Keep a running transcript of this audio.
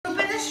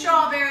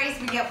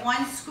we get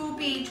 1 scoop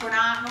each. We're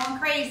not going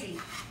crazy.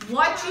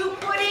 What you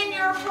put in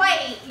your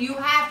plate, you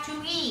have to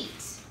eat.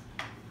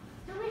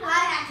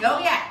 No,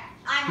 yeah.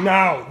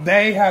 No,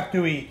 they have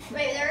to eat.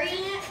 Wait, they're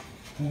eating it?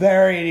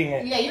 They're eating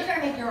it. Yeah, you're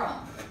gonna make your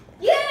own.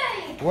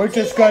 Yay! We're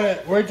just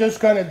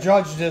gonna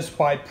judge this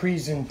by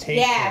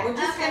presentation. Yeah, we're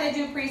just gonna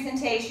do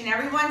presentation.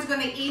 Everyone's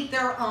gonna eat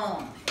their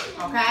own.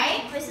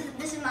 Okay? This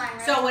is mine,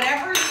 right? So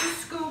whatever you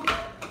scoop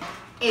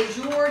is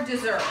your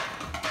dessert.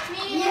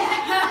 Me?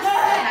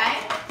 Okay?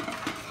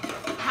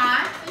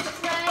 Huh?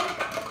 This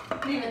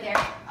way. Leave it there.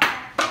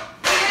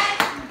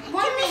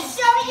 One thing.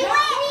 Show me you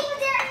leave it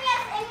there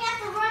and you have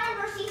to run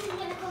over so you can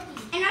get a cookie.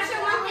 And I'll show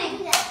one thing.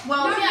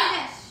 Well, Don't yeah. do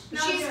this. No,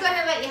 She's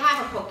gonna let you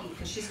have a cookie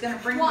because she's gonna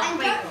bring her and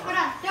plate hold over.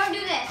 on. Don't do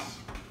this.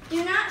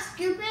 Do not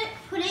scoop it,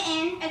 put it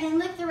in, and then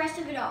lick the rest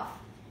of it off.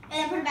 And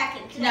then put it back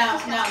in. No,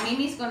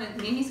 Mimi's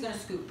gonna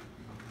scoop.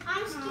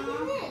 I'm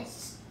scooping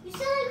this. You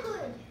said I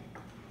could.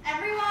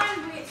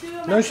 Everyone, we get 2 of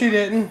them. No, she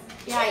didn't.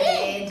 Yeah, I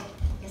did.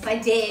 Yes, I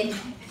did.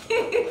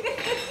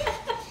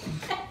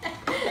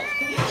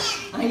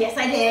 Oh, yes,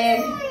 I did.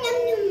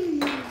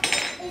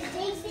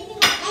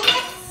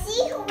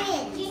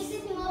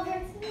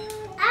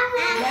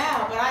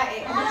 Yeah, but I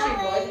wish you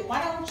would. Why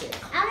don't you?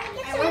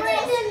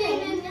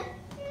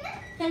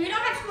 We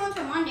don't have school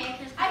until Monday.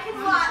 I can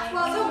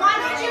So why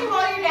don't you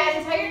call your dad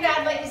and tell your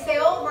dad let you stay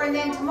over, and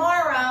then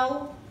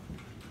tomorrow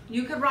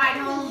you could ride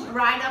home,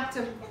 ride up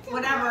to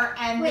whatever,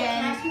 and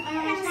then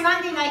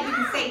Sunday night you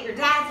can stay at your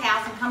dad's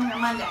house and come here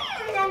Monday.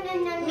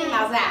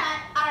 How's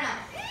that? I don't know.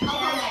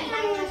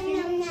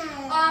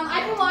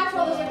 I can watch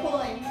while those are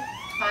cooling.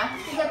 Huh?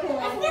 These are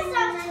cooling.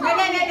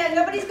 No.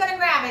 Nobody's gonna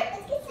grab it.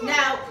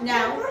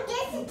 No. We're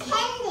just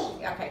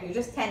tending. Okay, you're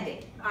just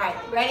tending. All right,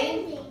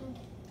 ready?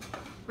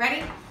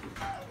 Ready?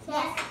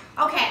 Yes.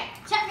 Okay.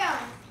 Check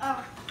going.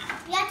 Oh,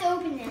 you have to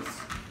open this. Is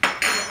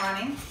it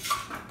running?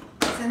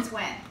 Since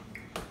when?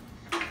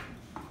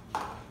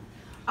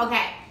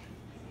 Okay.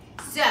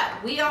 So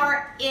we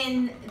are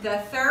in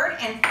the 3rd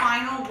and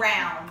final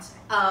round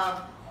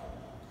of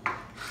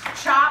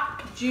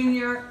Chop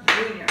Junior,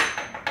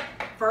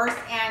 first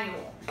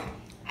annual.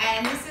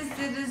 And this is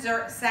the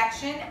dessert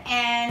section,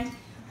 and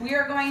we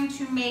are going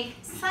to make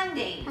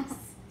sundaes.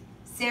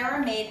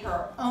 Sarah made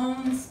her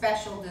own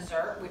special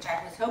dessert, which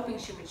I was hoping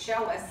she would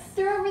show us.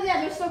 They're over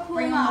there. They're still cooling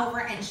Bring them off.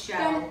 over and show.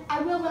 Then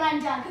I will when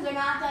I'm done because they're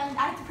not done.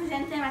 I have to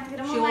present them. I have to get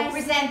them She on will my.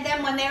 present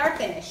them when they are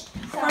finished.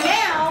 For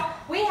now,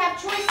 we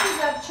have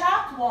choices of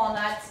chopped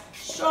walnuts,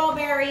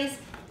 strawberries,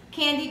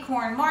 candy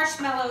corn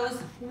marshmallows,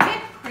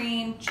 whipped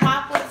cream,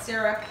 chocolate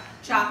syrup,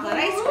 chocolate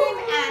ice cream,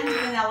 and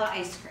vanilla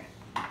ice cream.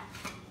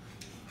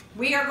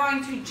 We are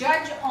going to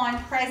judge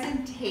on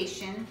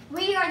presentation,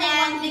 We are the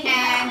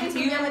and ones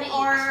you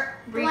are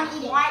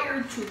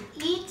required to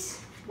eat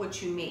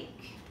what you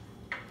make.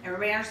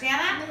 Everybody understand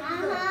that?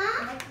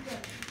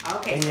 Uh-huh.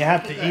 Okay. And you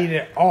have to eat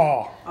it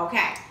all.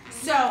 Okay,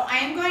 so I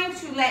am going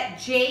to let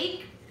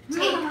Jake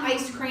take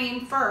ice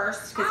cream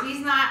first because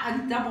he's not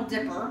a double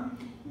dipper,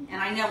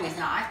 and I know he's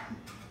not.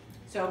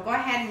 So go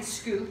ahead and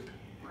scoop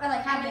Or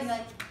like how many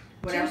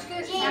whatever, Two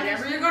scoops?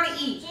 whatever you're going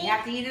to eat. You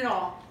have to eat it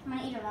all. I'm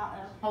gonna eat a lot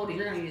though. Hold it,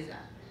 you're going to use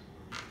that.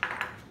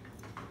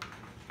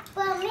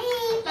 But me,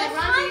 like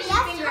Ron used his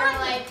finger to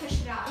like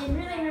push it out. It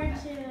really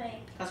hurts to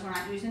like. Because we're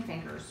not using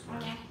fingers.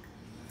 Okay.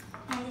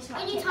 And this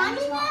Are you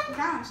timing them?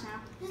 Balance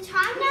now. The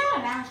time No,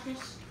 now? balance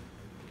this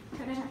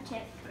so it doesn't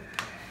tip.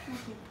 Thank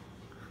you.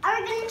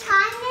 Are we gonna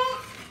time it?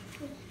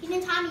 You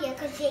didn't time it yet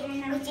because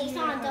Jake's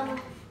on a double.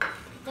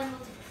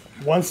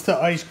 Once the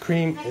ice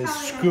cream is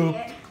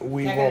scooped,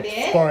 we That will gonna be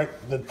it?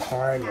 start the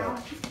timer.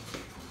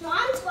 No,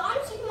 I'm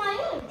taking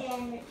my own.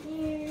 And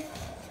here.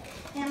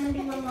 And I'm gonna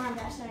do one more on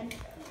that side.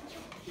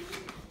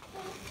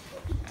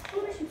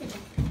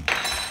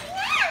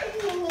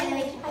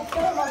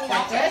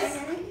 Like this?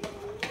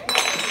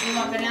 You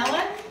want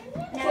vanilla? I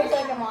feel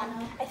like I'm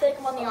on. I feel like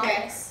I'm on the Okay.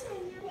 office.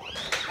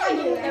 I do.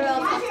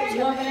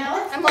 You want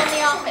vanilla? I'm on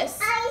the office.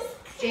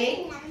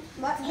 Jake?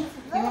 What? You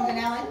want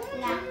vanilla?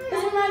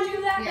 Does it not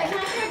do that? Yeah. Can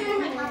I start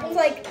doing it? It's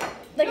like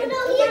a real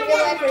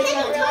life version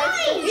of real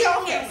life. We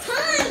don't have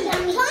time.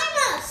 Time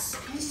us.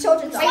 It's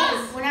children's Wait,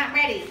 office. we're not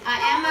ready.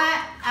 Emma,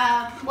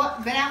 what,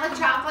 vanilla,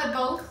 chocolate,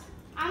 both?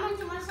 I'm gonna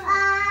do myself.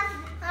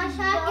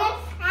 Chocolate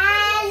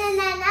and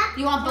banana.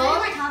 You want Do I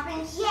both? do my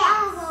toppings? Yeah, I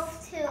want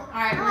both too.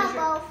 Alright, I where's want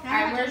your, both.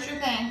 alright, where's your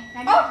thing? Can I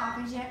do my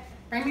toppings yet?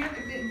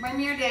 Bring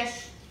me your dish.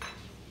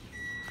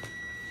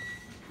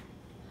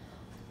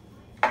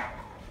 Here,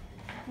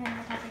 my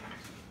toppings.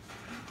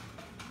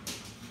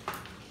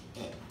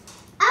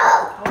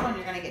 Oh! Hold on,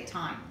 you're gonna get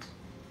timed.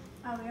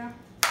 Oh, yeah.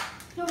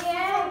 So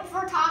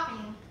for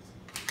topping.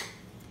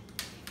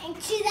 And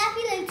should that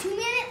be like 2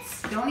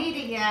 minutes? Don't eat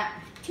it yet.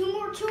 2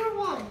 or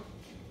 1?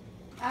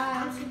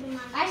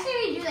 I say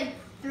we do like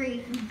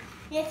 3.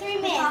 Yeah, 3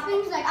 The minutes.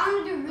 toppings, like I'm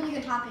gonna do really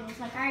good toppings.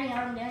 Like I already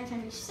know them. It's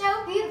gonna be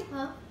so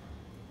beautiful.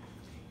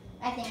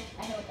 I think.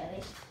 I hope at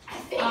least.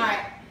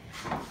 Alright.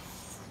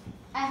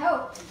 I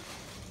hope.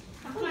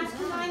 Can I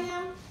do mine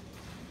now?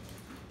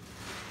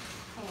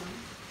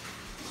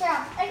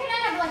 Yeah, I can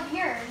end up like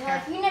yours.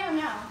 Like, you never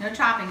know. No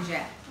choppings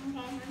yet. Okay,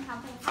 I'm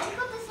helping. How do you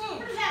put this in?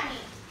 What does that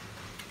mean?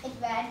 It's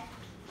bad.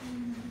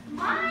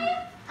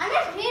 Why? I'm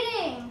just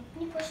kidding.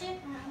 Can you push it?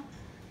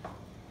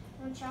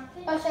 Want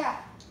chocolate? Oh, Sarah,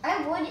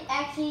 I would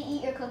actually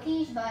eat your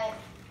cookies, but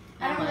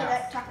I don't really What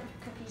like else? chocolate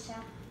cookies, so.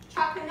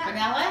 Chocolate nut.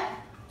 Vanilla?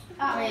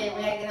 Oh, Wait,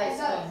 we gotta get those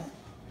spoons.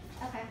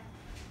 Okay.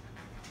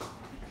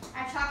 I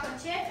have chocolate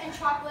chip and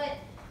chocolate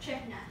chip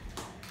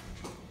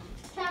nut.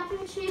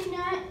 Chocolate chip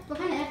nut. What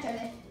kind of nuts are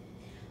they?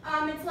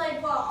 It's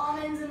like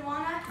almonds and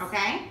walnuts.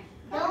 Okay.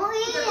 Don't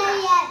eat it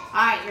yet. All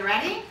right, you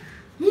ready?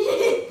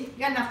 You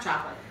got enough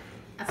chocolate.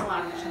 That's a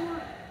lot of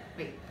chocolate.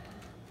 Wait.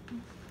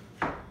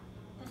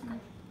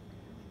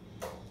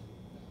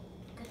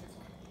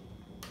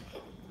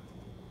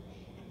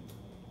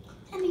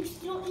 That means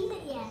you don't eat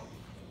it yet.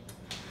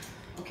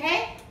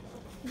 Okay?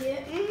 Yeah.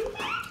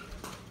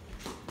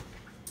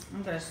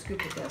 I'm gonna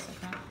scoop with this,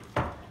 okay?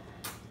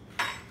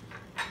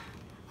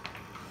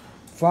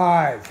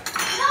 5,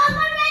 No, I'm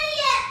not ready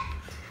yet.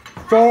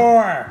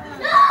 4,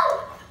 No.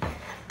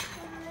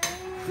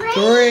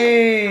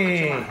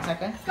 3. Is that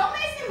good? Don't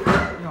make some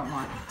more. You want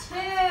more? 2.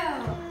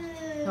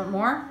 You want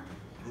more?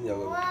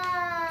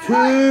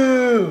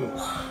 2,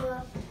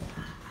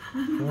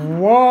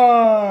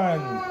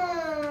 1.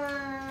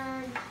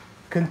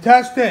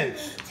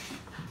 Contestants,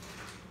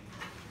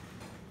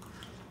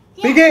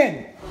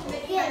 begin.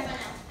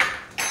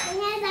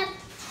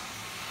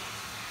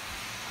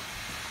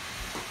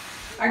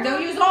 All right,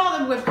 don't use all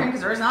the whipped cream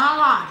because there's not a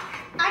lot.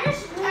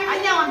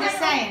 I know, I'm just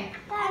saying.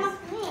 Can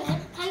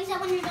I use that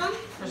when you're done?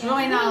 There's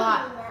really not a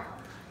lot.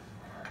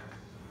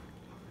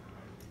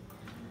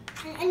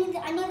 I need to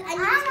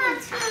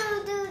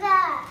do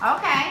that.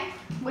 Okay.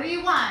 What do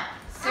you want?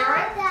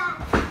 Syrup?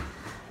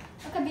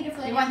 Look how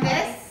beautiful it You is. want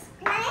this?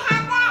 Can I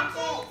have that,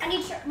 please? I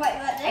need what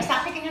Hey, this?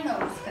 stop picking your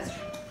nose. 'Cause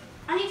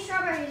I need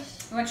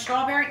strawberries. you want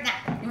strawberry? Nah.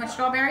 You want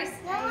strawberries?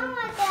 No, I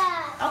want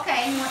that.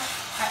 Okay. You want?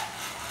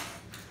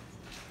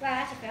 Wow,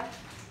 that's a fail.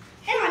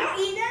 Emma, don't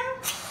eat them.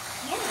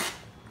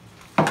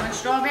 You want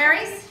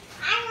strawberries?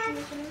 I want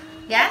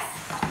Yes.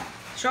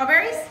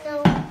 Strawberries?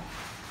 no.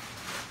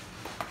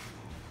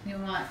 You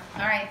want?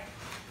 All right.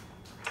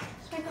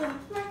 Sprinkle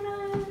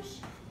marshmallows.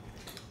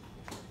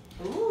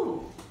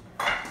 Ooh.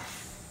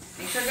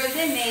 Make sure it goes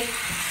in, Nate.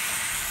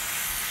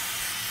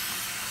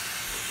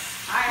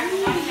 All right, I'm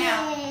going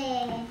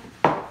now.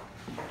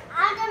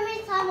 I'm gonna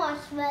make some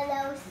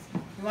marshmallows.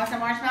 You want some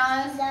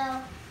marshmallows?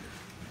 No.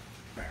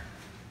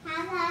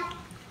 Have that.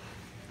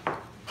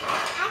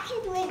 I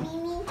can do it,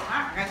 Mimi. All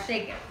right, I gotta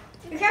shake it.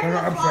 Be careful Turn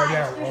it with upside flies.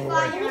 down There's all the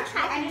flies way. in it.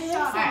 I just saw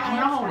All right, I'm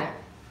gonna hold it.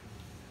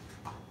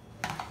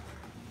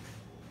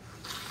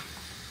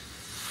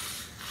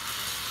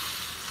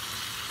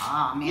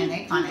 Oh man,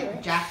 they kind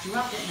of jacked you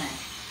up, didn't they?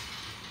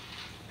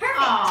 Perfect.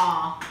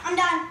 Oh, I'm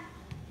done.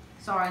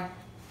 sorry.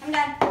 I'm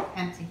done.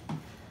 Empty.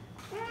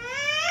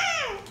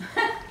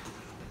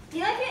 Do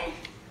you like it?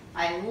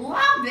 I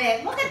love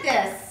it. Look at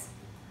this.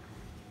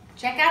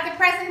 Check out the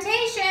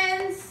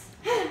presentations.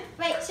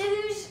 Wait, so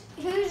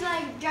who's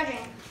like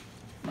judging?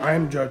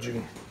 I'm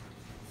judging.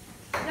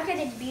 Look at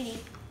its beauty.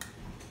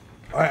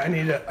 I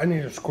need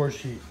a score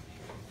sheet.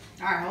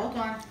 All right, hold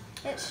on.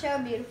 It's so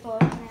beautiful,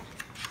 isn't it?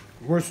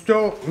 We're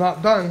still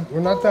not done. We're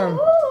not done.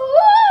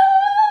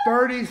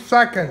 30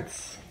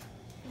 seconds.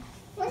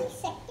 1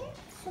 second.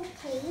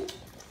 Okay.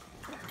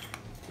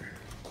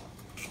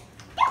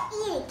 Don't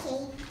eat it,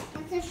 Kate.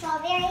 Want some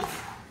strawberries?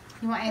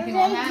 You want anything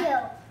on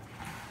that?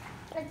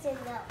 What's in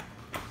there?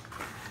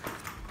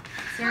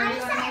 Sarah, you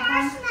want to make one?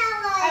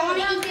 marshmallows. I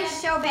want to eat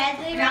this so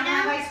badly You right not gonna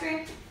have now. ice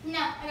cream? No,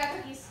 I got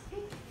cookies.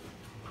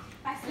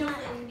 I still have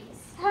cookies.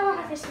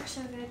 Oh, this looks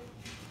so good.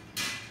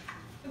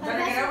 You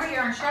better get over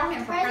here and show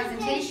him for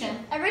presentation.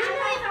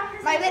 Originally,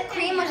 my whipped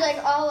cream was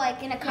like all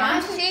like in a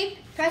cone shape.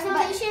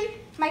 Presentation?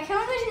 My cone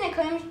was in a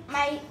cone.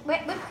 My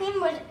whipped cream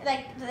was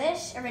like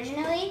this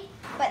originally,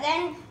 but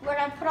then when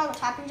I put all the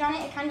toppings on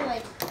it, it kind of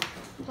like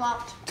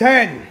flopped.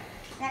 10,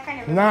 That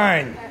kind of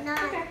 9,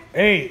 9,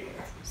 8,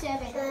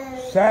 7,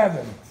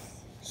 7,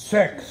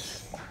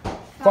 6,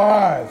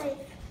 5,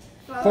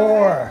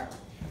 4,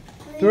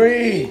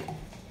 3,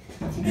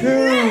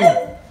 2,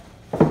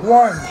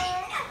 1.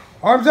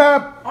 Arms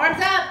up. Arms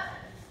up.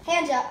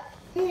 Hands up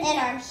and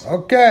arms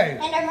Okay.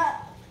 and arm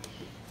up.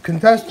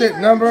 Contestant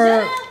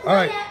number. All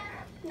right.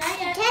 Not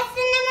yet.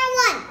 Contestant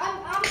number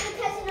 1. I'm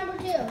contestant number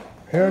 2.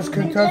 Here's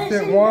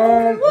contestant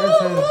 1.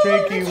 This is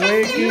Jakey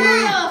Wakey.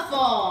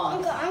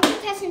 Beautiful. I'm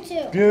contestant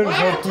 2.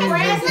 Beautiful You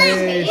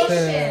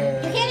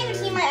presentation. can't even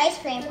see my ice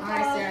cream. All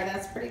right, Sarah,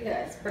 that's pretty good.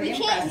 It's pretty You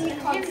can't.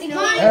 impressive. You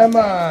can't.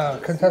 Emma,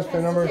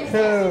 contestant number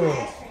 2.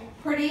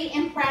 Pretty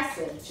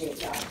impressive,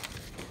 Jacob.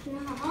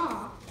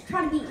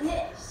 Try to beat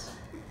this.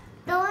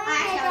 Don't eat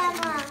it,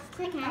 Emma.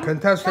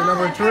 Contestant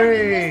number 3.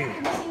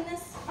 Have you seen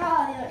this?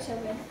 Oh, they look so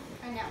good.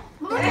 I know.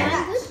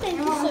 Thank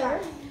you, sir.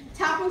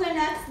 Top ones are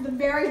nuts. The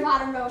very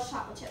bottom row is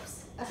chocolate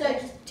chips. So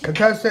just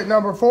Contestant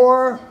number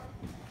 4.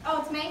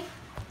 oh, it's me.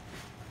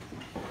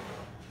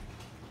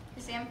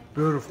 Sam.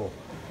 Beautiful.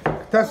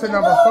 Contestant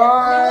number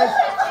 5.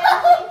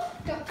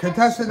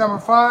 Contestant number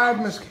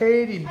 5, Miss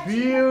Katie.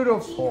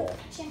 Beautiful.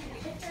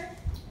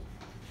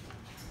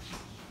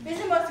 These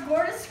are the most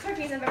gorgeous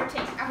cookies I've ever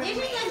tasted. These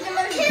are like the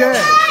most Okay.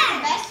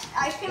 best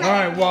ice cream All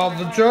right, well,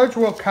 the judge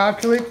will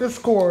calculate the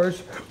scores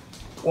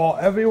while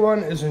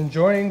everyone is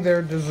enjoying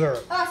their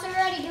dessert. Oh, so we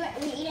already do it.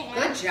 We eat it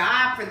now. Good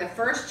job for the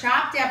first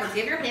chop, Deborah.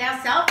 Give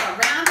yourself a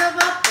round of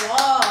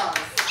applause.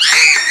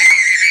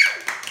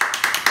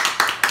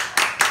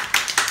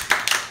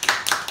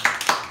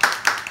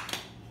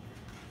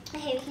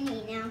 Okay, we can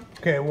eat now.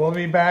 Okay, we'll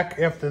be back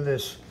after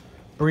this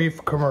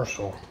brief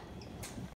commercial.